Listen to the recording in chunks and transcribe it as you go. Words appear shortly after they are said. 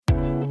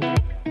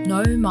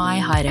No mai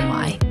haere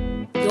mai.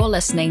 You're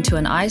listening to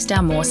an Eyes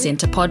Down More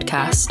Centre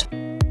podcast.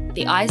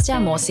 The Eyes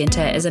Down More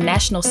Centre is a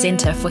national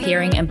centre for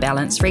hearing and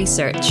balance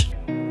research.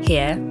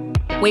 Here,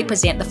 we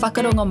present the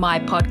Whakarongo Mai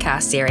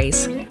podcast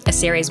series, a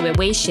series where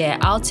we share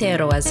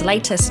Aotearoa's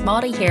latest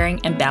Māori hearing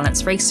and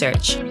balance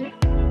research.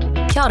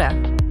 Kia ora,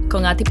 ko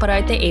Ngāti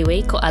Parau Te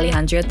Iwi ko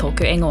Alejandra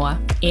Toku Ingoa,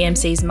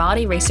 EMC's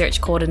Māori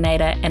Research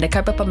Coordinator and a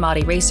kaupapa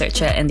Māori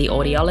researcher in the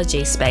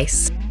audiology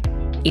space.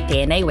 I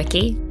tēnei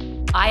wiki,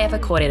 I have a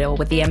kōrero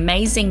with the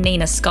amazing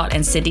Nina Scott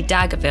and Cindy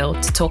Dargaville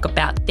to talk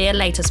about their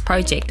latest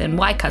project in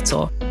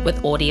Waikato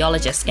with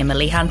audiologist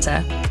Emily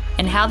Hunter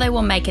and how they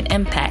will make an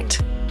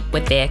impact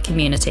with their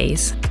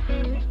communities.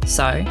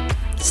 So,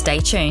 stay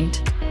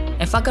tuned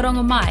and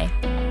whakarongo mai.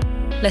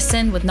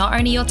 Listen with not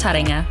only your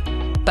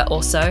taringa, but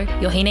also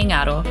your hine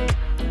ngaro,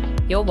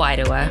 your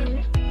wairua,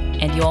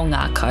 and your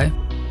ngākau.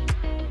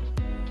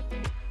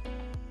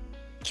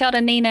 Kia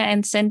ora Nina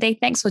and Cindy,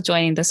 thanks for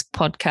joining this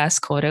podcast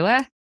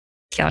kōrua.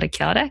 Kia ora,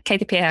 kia ora. Kei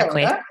te pēhea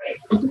koe.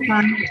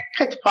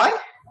 Kei te pai.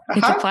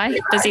 Kei te pai.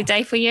 Busy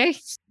day for you?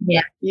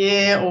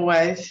 Yeah,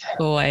 always.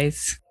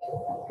 Always.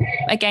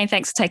 Again,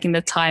 thanks for taking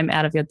the time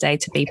out of your day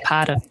to be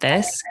part of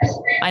this.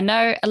 I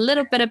know a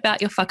little bit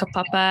about your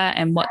whakapapa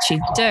and what you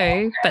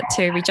do, but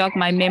to re-jog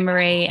my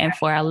memory and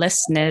for our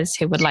listeners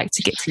who would like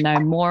to get to know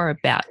more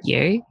about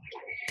you,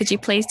 could you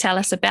please tell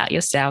us about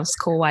yourselves?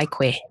 Ko wai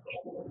koe.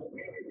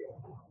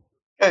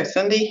 Go,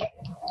 Cindy.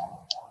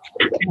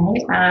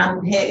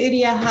 He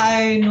uri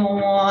ahau no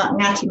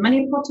Ngāti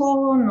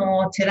Manipoto,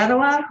 no Te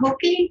Rarawa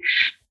hoki,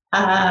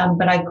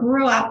 but I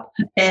grew up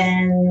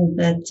in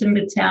the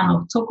timber town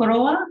of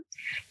Tokoroa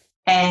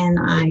and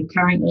I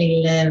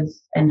currently live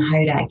in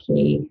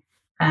Hauraki.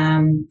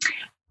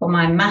 For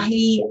my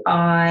mahi,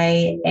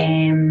 I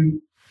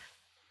am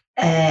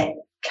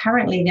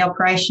currently the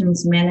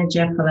operations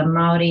manager for the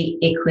Māori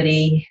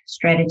Equity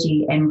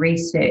Strategy and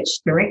Research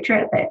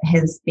Directorate that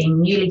has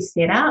been newly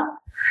set up.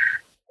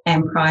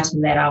 And prior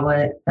to that, I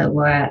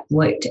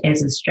worked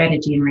as a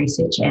strategy and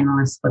research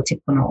analyst for Te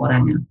Puna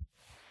Oranga.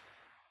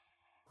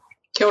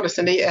 Kia ora,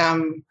 Cindy.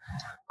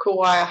 Ko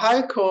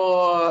waiahau,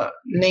 ko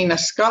Nina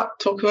Scott,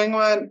 tōku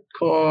ingoa,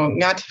 ko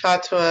Ngāti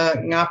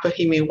Whātua,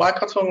 Ngāpuhimi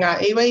Waikato, Ngā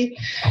Iwi.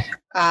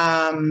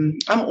 I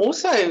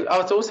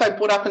was also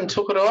brought up in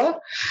Tokoroa,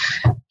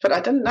 but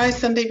I didn't know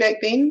Cindy back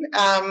then.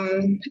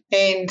 And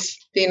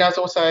then I was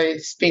also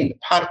spent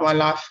part of my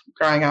life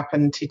growing up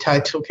in Te Tai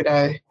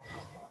Tokerau.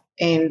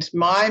 And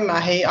my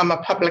mahi, I'm a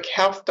public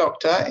health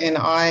doctor and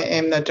I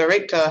am the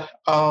director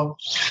of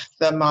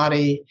the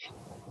Māori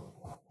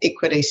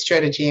Equity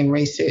Strategy and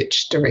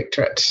Research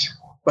Directorate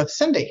with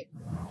Cindy.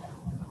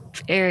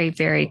 Very,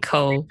 very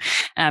cool.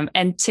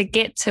 And to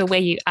get to where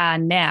you are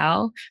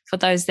now, for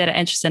those that are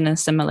interested in a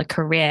similar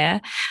career,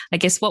 I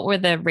guess what were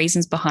the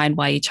reasons behind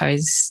why you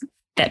chose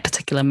that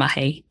particular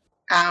mahi?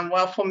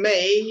 Well, for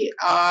me,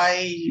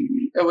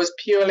 it was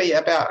purely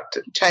about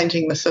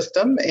changing the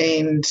system,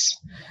 and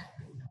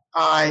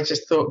I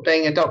just thought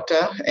being a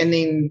doctor, and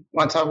then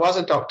once I was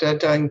a doctor,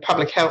 doing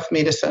public health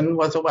medicine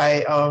was a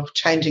way of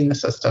changing the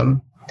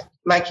system,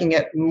 making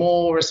it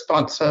more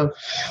responsive,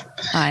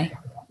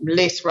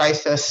 less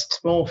racist,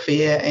 more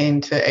fair,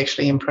 and to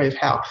actually improve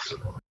health.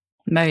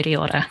 Mauri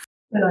ora.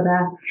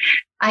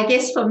 I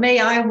guess for me,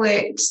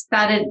 I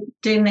started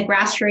doing the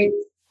grassroots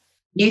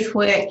youth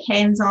work,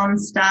 hands-on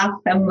stuff,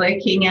 and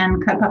working in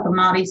kaupapa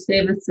Māori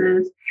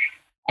services.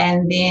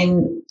 And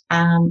then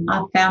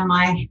I found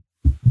my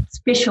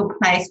special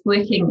place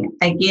working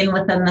again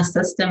within the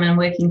system and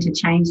working to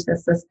change the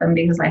system,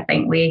 because I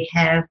think we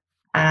have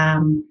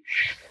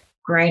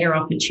greater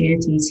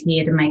opportunities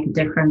here to make a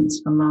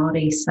difference for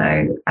Māori.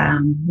 So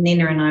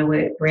Nina and I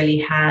worked really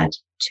hard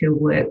to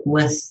work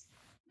with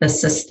the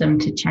system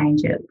to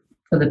change it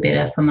for the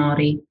better for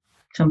Māori,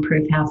 to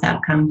improve health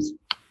outcomes.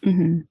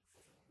 Mm-hmm.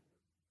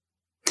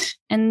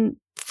 And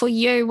for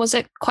you, was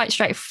it quite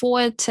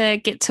straightforward to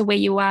get to where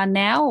you are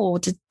now, or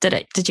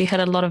did you hit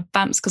a lot of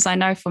bumps? Because I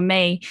know for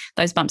me,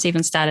 those bumps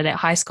even started at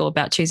high school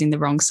about choosing the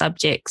wrong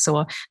subjects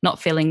or not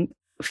feeling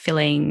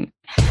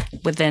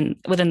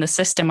within the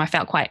system. I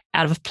felt quite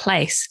out of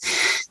place.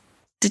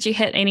 Did you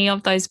hit any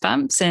of those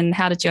bumps, and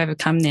how did you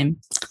overcome them?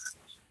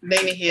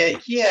 Nina here.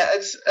 Yeah,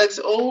 it's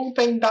all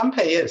been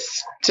bumpy.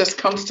 It's just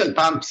constant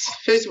bumps.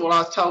 First of all, I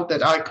was told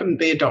that I couldn't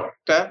be a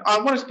doctor. I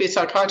wanted to be a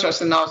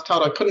psychiatrist, and I was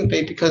told I couldn't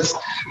be because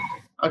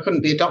I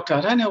couldn't be a doctor.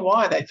 I don't know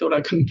why they thought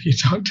I couldn't be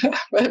a doctor,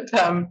 but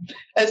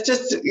there's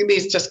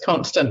just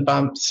constant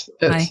bumps.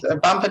 It's a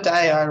bump a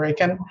day, I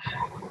reckon.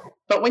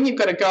 But when you've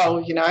got a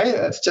goal,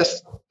 it's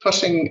just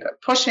pushing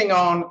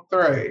on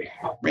through,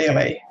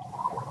 really.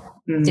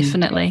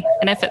 Definitely.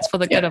 And if it's for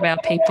the good of our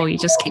people, you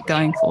just keep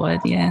going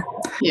forward. Yeah.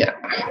 Yeah.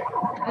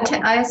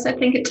 I also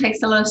think it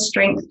takes a lot of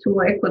strength to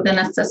work within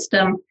a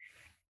system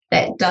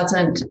that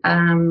doesn't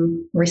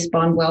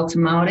respond well to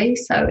Māori.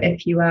 So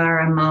if you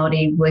are a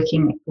Māori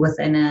working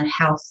within a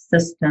health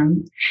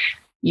system,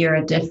 you're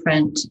a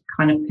different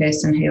kind of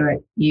person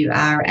who you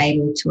are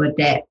able to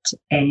adapt,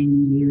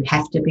 and you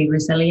have to be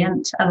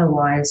resilient.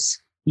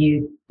 Otherwise,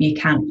 you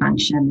can't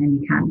function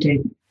and you can't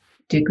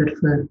do good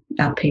for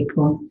our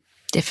people.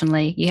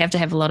 Definitely. You have to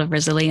have a lot of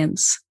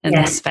resilience in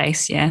this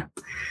space, yeah.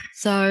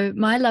 So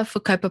my love for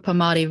kaupapa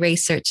Māori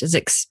research is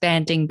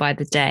expanding by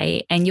the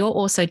day, and you're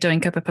also doing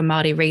kaupapa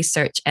Māori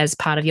research as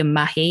part of your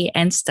mahi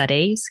and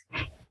studies.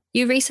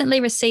 You recently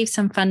received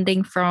some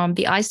funding from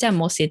the Eisdale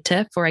Moore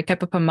Centre for a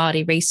kaupapa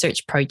Māori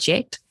research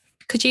project.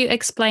 Could you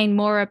explain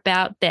more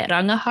about that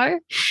rangahau,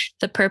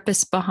 the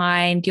purpose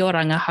behind your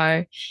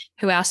rangahau,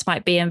 who else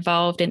might be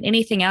involved, and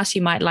anything else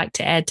you might like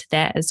to add to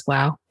that as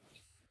well?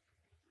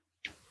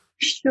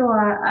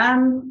 Sure.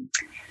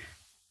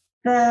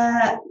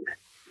 The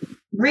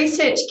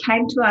research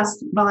came to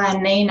us via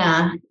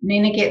Nina.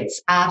 Nina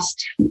gets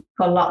asked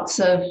for lots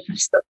of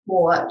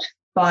support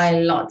by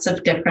lots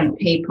of different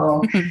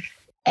people.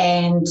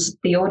 And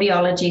the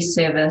audiology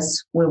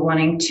service were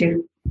wanting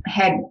to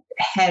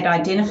had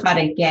identified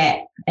a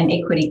gap, an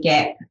equity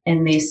gap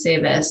in their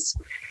service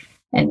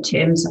in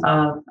terms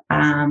of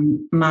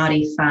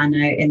Māori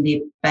whānau and their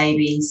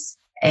babies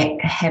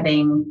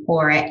having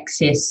poor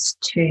access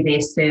to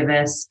their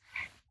service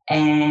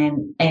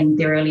and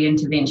their early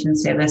intervention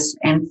service.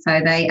 And so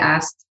they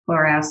asked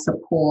for our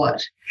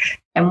support.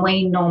 And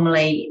we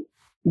normally,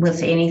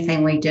 with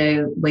anything we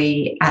do,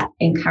 we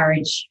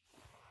encourage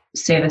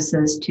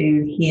services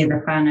to hear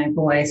the whānau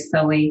voice.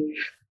 So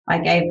I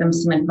gave them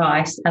some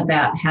advice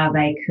about how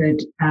they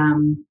could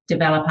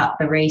develop up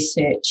the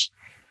research.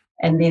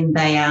 And then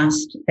they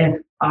asked if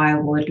I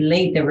would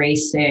lead the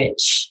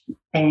research.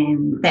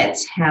 And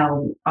that's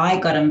how I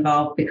got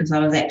involved, because I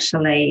was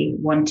actually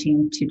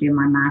wanting to do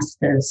my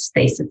master's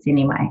thesis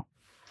anyway.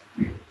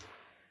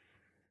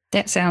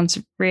 That sounds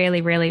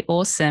really, really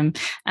awesome.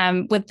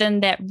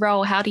 Within that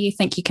role, how do you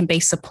think you can be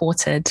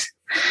supported?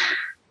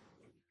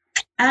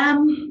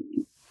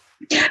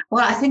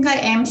 Well, I think I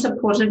am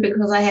supported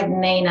because I have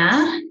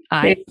Nina,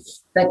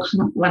 who's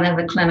one of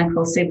the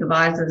clinical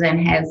supervisors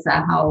and has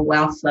a whole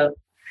wealth of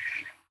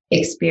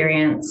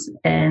experience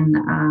in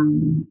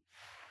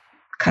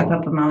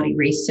kaupapa Māori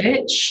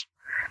research,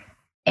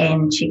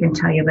 and she can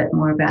tell you a bit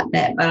more about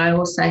that. But I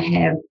also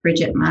have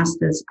Bridget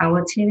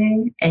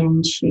Masters-Awatere,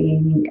 and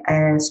she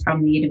is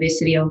from the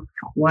University of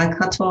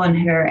Waikato, and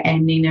her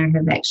and Nina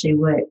have actually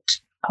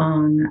worked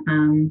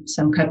on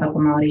some kaupapa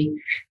Māori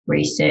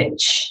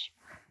research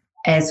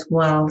as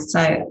well.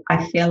 So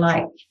I feel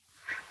like,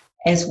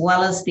 as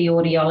well as the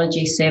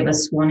audiology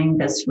service wanting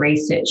this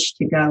research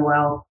to go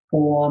well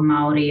for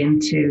Māori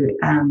and to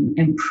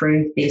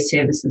improve their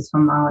services for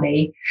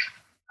Māori,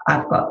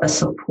 I've got the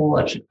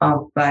support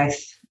of both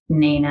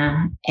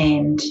Nina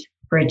and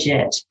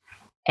Bridget,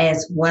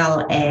 as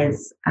well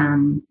as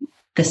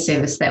the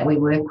service that we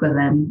work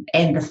within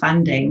and the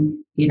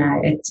funding. You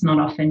know, it's not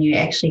often you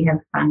actually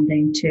have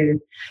funding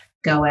to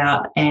go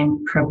out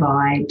and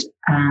provide,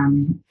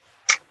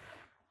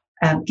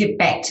 give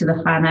back to the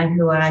whānau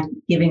who are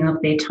giving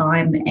of their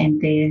time and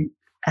their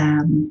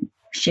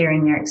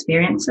sharing their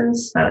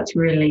experiences. So it's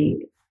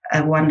really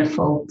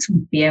wonderful to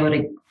be able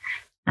to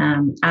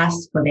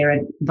ask for their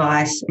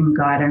advice and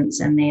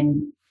guidance, and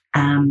then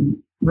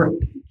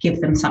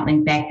give them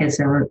something back as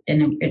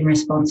in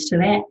response to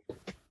that.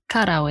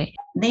 Karawe.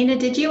 Nina,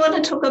 did you want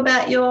to talk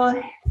about your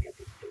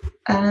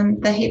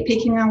the He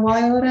Pikinga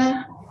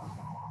Waiora?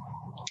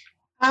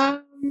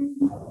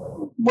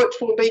 Which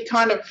will be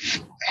kind of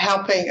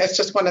helping. It's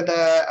just one of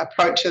the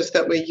approaches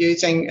that we're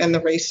using in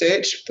the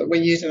research, that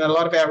we're using a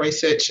lot of our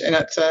research, and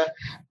it's a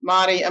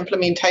Māori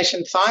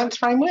implementation science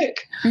framework,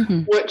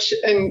 which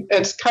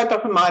it's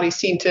kaupapa Māori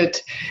centred,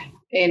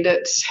 and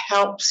it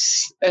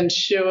helps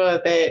ensure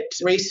that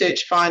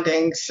research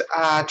findings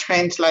are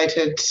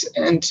translated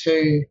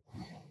into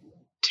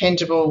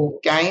tangible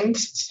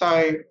gains.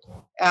 So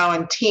our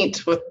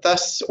intent with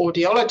this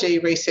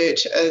audiology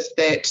research is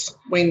that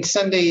when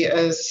Cindy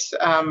is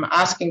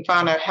asking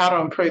whānau how to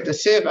improve the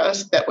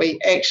service, that we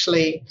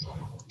actually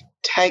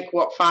take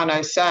what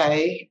whānau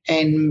say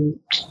and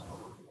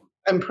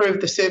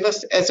improve the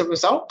service as a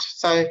result.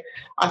 So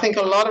I think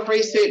a lot of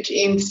research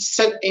ends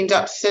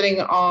up sitting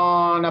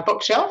on a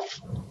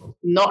bookshelf,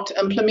 not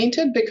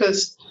implemented,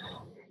 because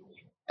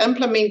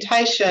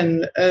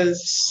implementation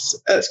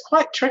it's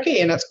quite tricky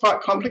and it's quite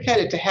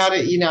complicated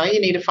you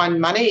need to find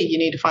money, you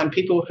need to find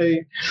people who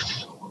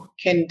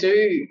can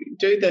do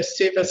the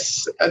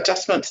service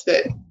adjustments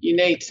that you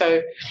need.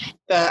 So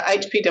the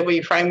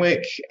HPW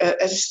framework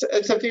is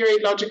a very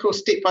logical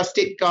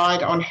step-by-step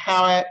guide on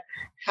how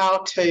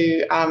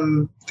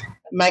to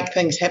make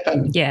things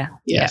happen. Yeah.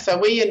 So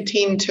we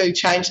intend to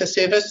change the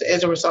service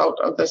as a result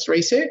of this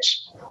research.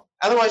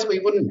 Otherwise we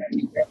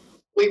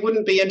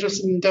wouldn't be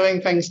interested in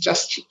doing things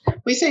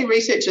we see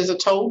research as a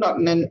tool, not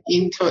an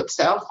end to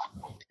itself.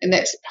 And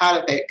that's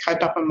part of that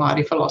kaupapa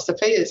Māori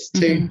philosophy, is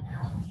to,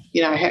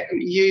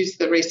 use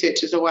the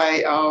research as a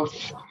way of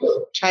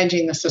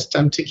changing the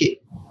system to get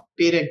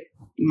better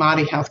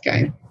Māori health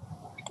gain.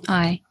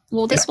 Aye.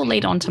 Well, this will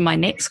lead on to my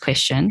next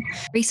question.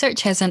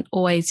 Research hasn't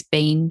always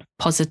been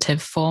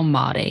positive for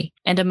Māori,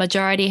 and a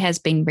majority has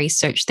been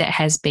research that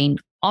has been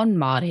on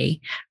Māori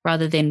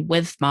rather than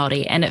with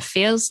Māori. And it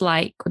feels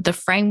like the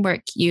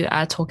framework you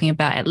are talking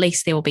about, at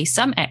least there will be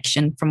some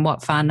action from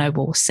what whānau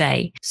will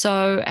say.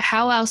 So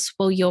how else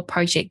will your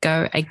project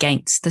go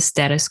against the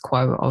status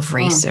quo of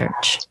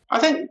research? I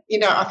think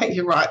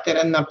you're right that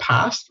in the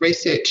past,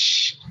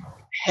 research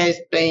has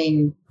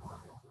been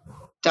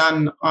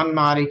done on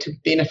Māori to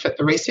benefit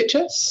the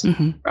researchers,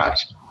 right?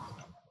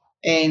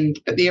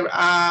 But there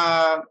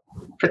are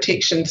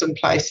protections in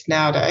place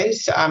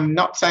nowadays. I'm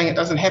not saying it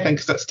doesn't happen,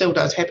 because it still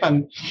does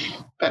happen,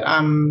 but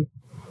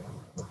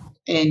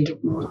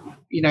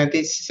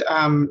there's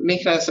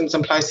mechanisms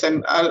in place.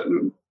 And a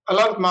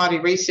lot of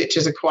Māori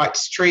researchers are quite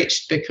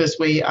stretched because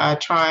we are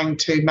trying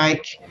to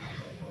make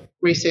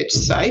research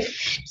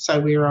safe.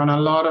 So we're on a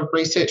lot of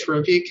research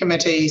review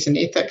committees and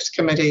ethics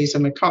committees,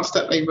 and we're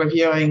constantly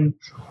reviewing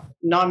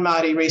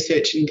non-Māori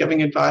research and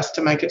giving advice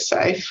to make it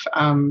safe.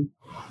 And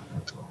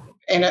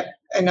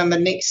on the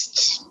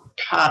next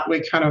part,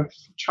 we're kind of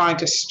trying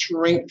to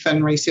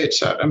strengthen research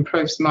that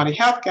improves Māori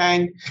health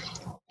gain,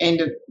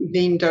 and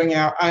then doing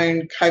our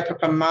own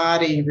kaupapa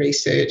Māori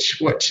research,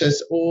 which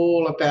is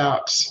all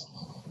about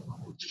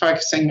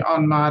focusing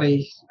on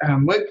Māori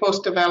workforce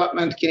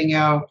development, getting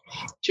our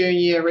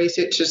junior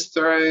researchers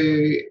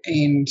through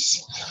and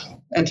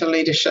into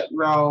leadership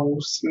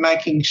roles,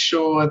 making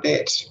sure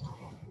that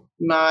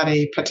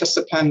Māori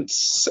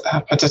participants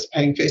are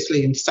participating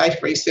firstly in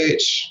safe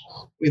research,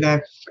 where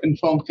they've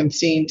informed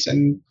consent,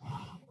 and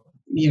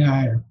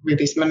where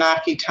there's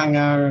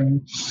manaakitanga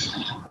and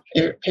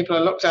people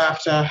are looked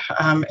after,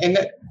 and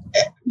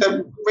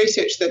the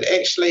research that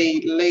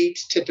actually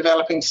leads to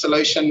developing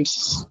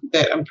solutions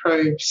that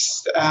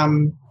improves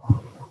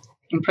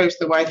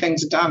the way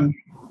things are done,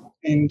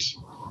 and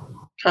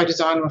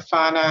co-design with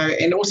whānau,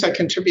 and also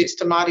contributes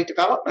to Māori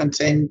development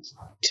and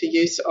to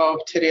use of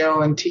te reo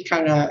and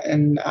tikanga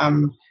in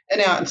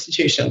our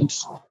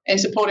institutions, and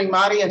supporting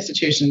Māori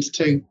institutions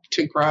to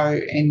grow.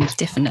 And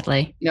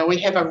definitely, we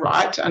have a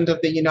right under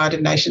the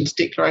United Nations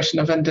Declaration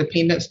of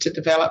Independence to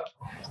develop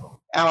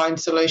our own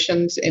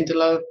solutions and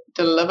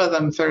deliver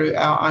them through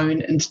our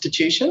own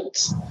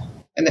institutions,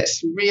 and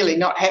that's really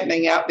not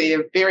happening out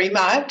there very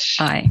much.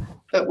 Aye.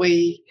 But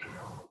we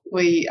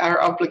are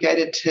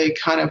obligated to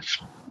kind of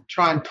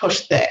try and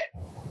push that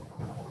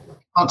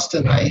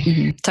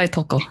constantly.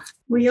 Tautoko.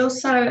 We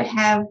also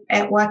have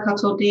at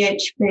Waikato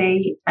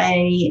DHB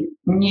a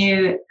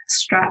new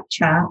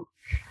structure,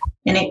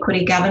 an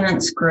equity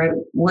governance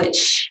group,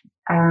 which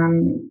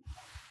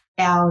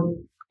our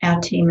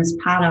team is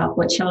part of,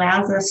 which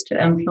allows us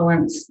to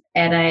influence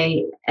at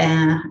a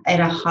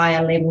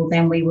higher level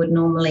than we would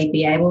normally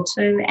be able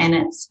to. And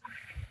it's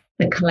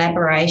the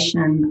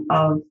collaboration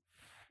of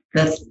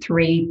the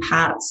three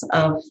parts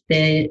of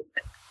the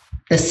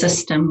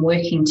system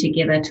working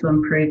together to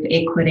improve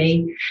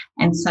equity.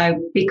 And so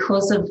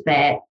because of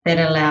that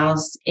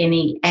allows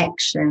any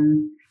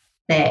action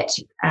that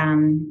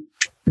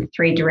the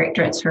three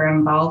directorates who are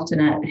involved in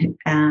it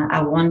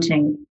are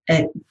wanting,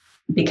 it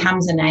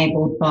becomes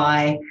enabled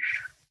by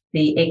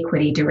the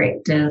equity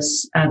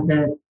directors,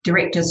 the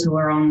directors who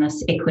are on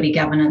this equity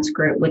governance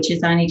group, which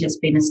has only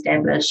just been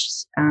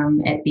established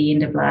at the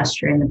end of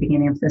last year and the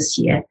beginning of this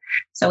year.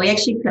 So we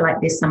actually feel like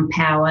there's some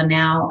power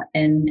now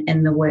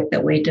in the work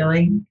that we're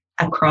doing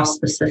across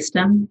the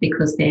system,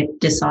 because they've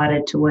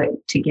decided to work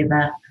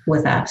together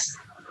with us.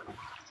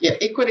 Yeah,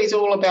 equity is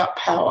all about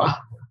power,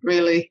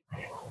 really.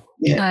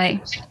 Yeah.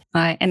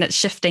 Aye. And it's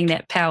shifting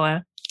that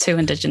power to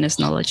Indigenous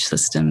knowledge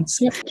systems.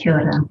 Yep. Kia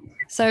ora.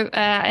 So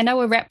I know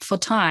we're wrapped for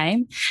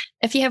time.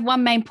 If you have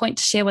one main point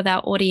to share with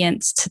our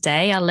audience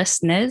today, our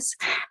listeners,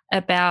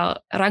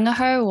 about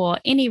rangahau or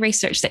any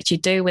research that you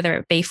do, whether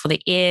it be for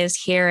the ears,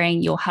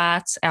 hearing, your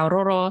heart,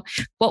 Aurora,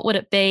 what would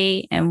it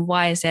be and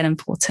why is that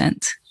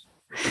important?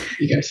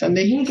 You go,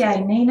 Cindy. You go,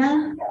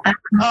 Nina.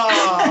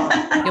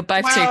 You're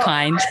both too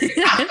kind.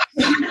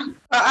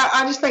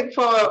 I just think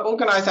for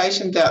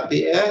organisations out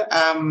there,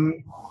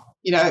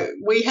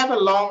 we have a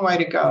long way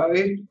to go.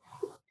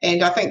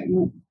 And I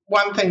think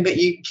one thing that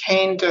you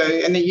can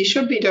do, and that you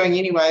should be doing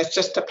anyway, is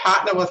just to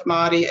partner with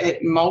Māori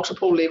at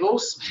multiple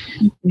levels,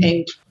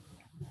 and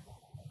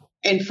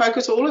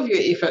focus all of your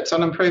efforts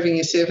on improving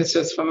your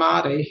services for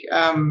Māori.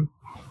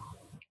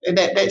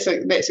 That's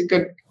a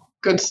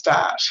good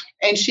start,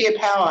 and share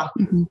power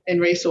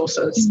and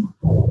resources.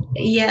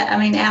 Yeah, I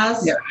mean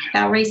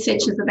our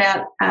research is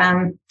about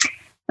the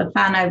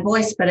whānau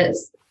voice, but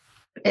it's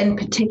in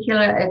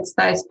particular it's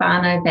those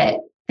whānau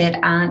that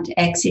aren't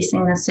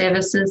accessing the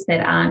services,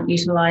 that aren't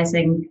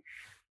utilising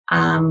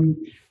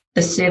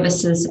the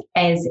services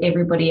as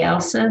everybody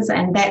else is.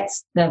 And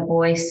that's the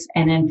voice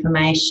and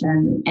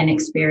information and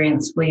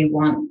experience we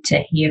want to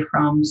hear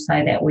from,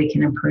 so that we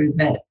can improve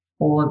it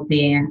for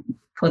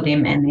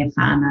them and their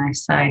whānau.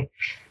 So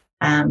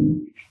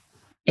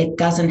it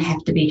doesn't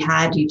have to be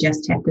hard, you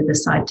just have to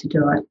decide to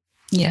do it.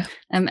 Yeah.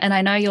 And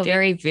I know you're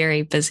very,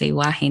 very busy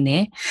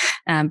wahine,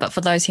 but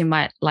for those who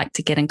might like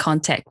to get in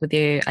contact with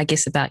you, I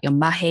guess about your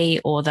mahi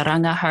or the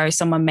rangahau,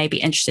 someone may be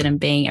interested in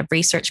being a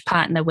research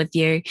partner with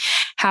you,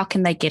 how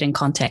can they get in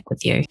contact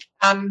with you?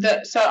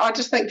 So I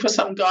just think for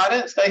some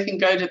guidance, they can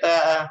go to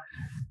the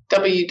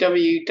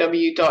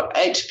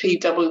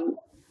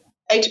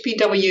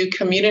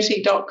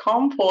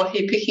www.hpwcommunity.com for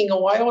He Piki Ngā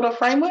Waiora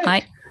framework.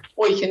 Right.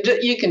 Or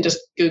you can just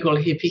Google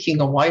He Piki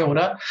Ngā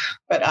Waiora,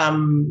 but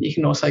you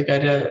can also go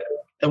to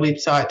the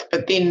website.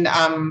 But then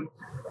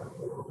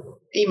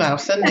email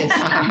Cindy.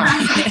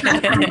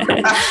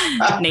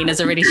 Nina's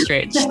already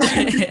stretched.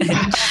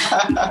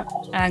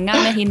 Ngā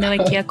mihi nui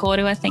kia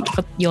kōrua. Thank you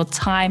for your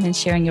time and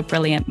sharing your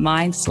brilliant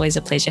mind. It's always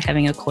a pleasure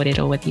having a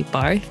kōrero with you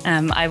both.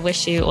 I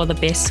wish you all the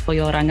best for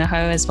your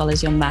rangahau as well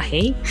as your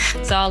mahi.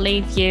 So I'll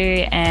leave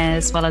you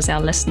as well as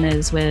our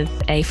listeners with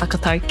a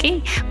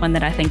whakatauki, one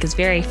that I think is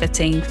very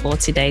fitting for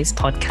today's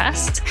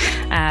podcast.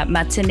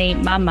 Matini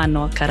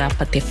mamano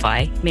karapa te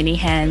whai. Many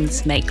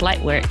hands make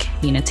light work,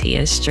 unity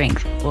is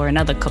strength. Or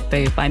another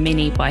kupu, by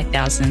many, by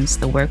thousands,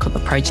 the work of the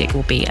project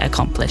will be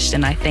accomplished.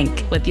 And I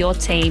think with your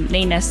team,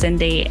 Nina,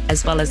 Cindy,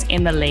 as well as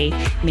Emily,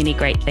 many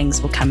great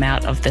things will come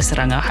out of this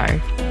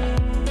rangahau.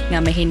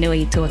 Ngā mihi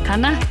nui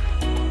tuakana.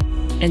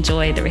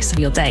 Enjoy the rest of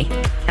your day.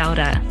 Kia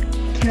ora.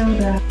 Kia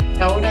ora.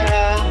 Kia ora.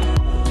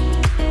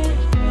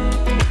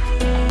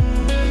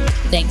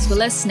 Thanks for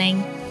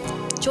listening.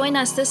 Join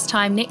us this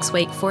time next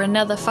week for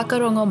another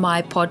Whakarongo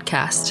Mai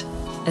podcast,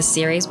 a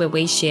series where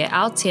we share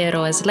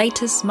Aotearoa's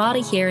latest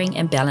Māori hearing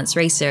and balance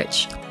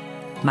research.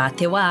 Mā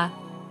te wā.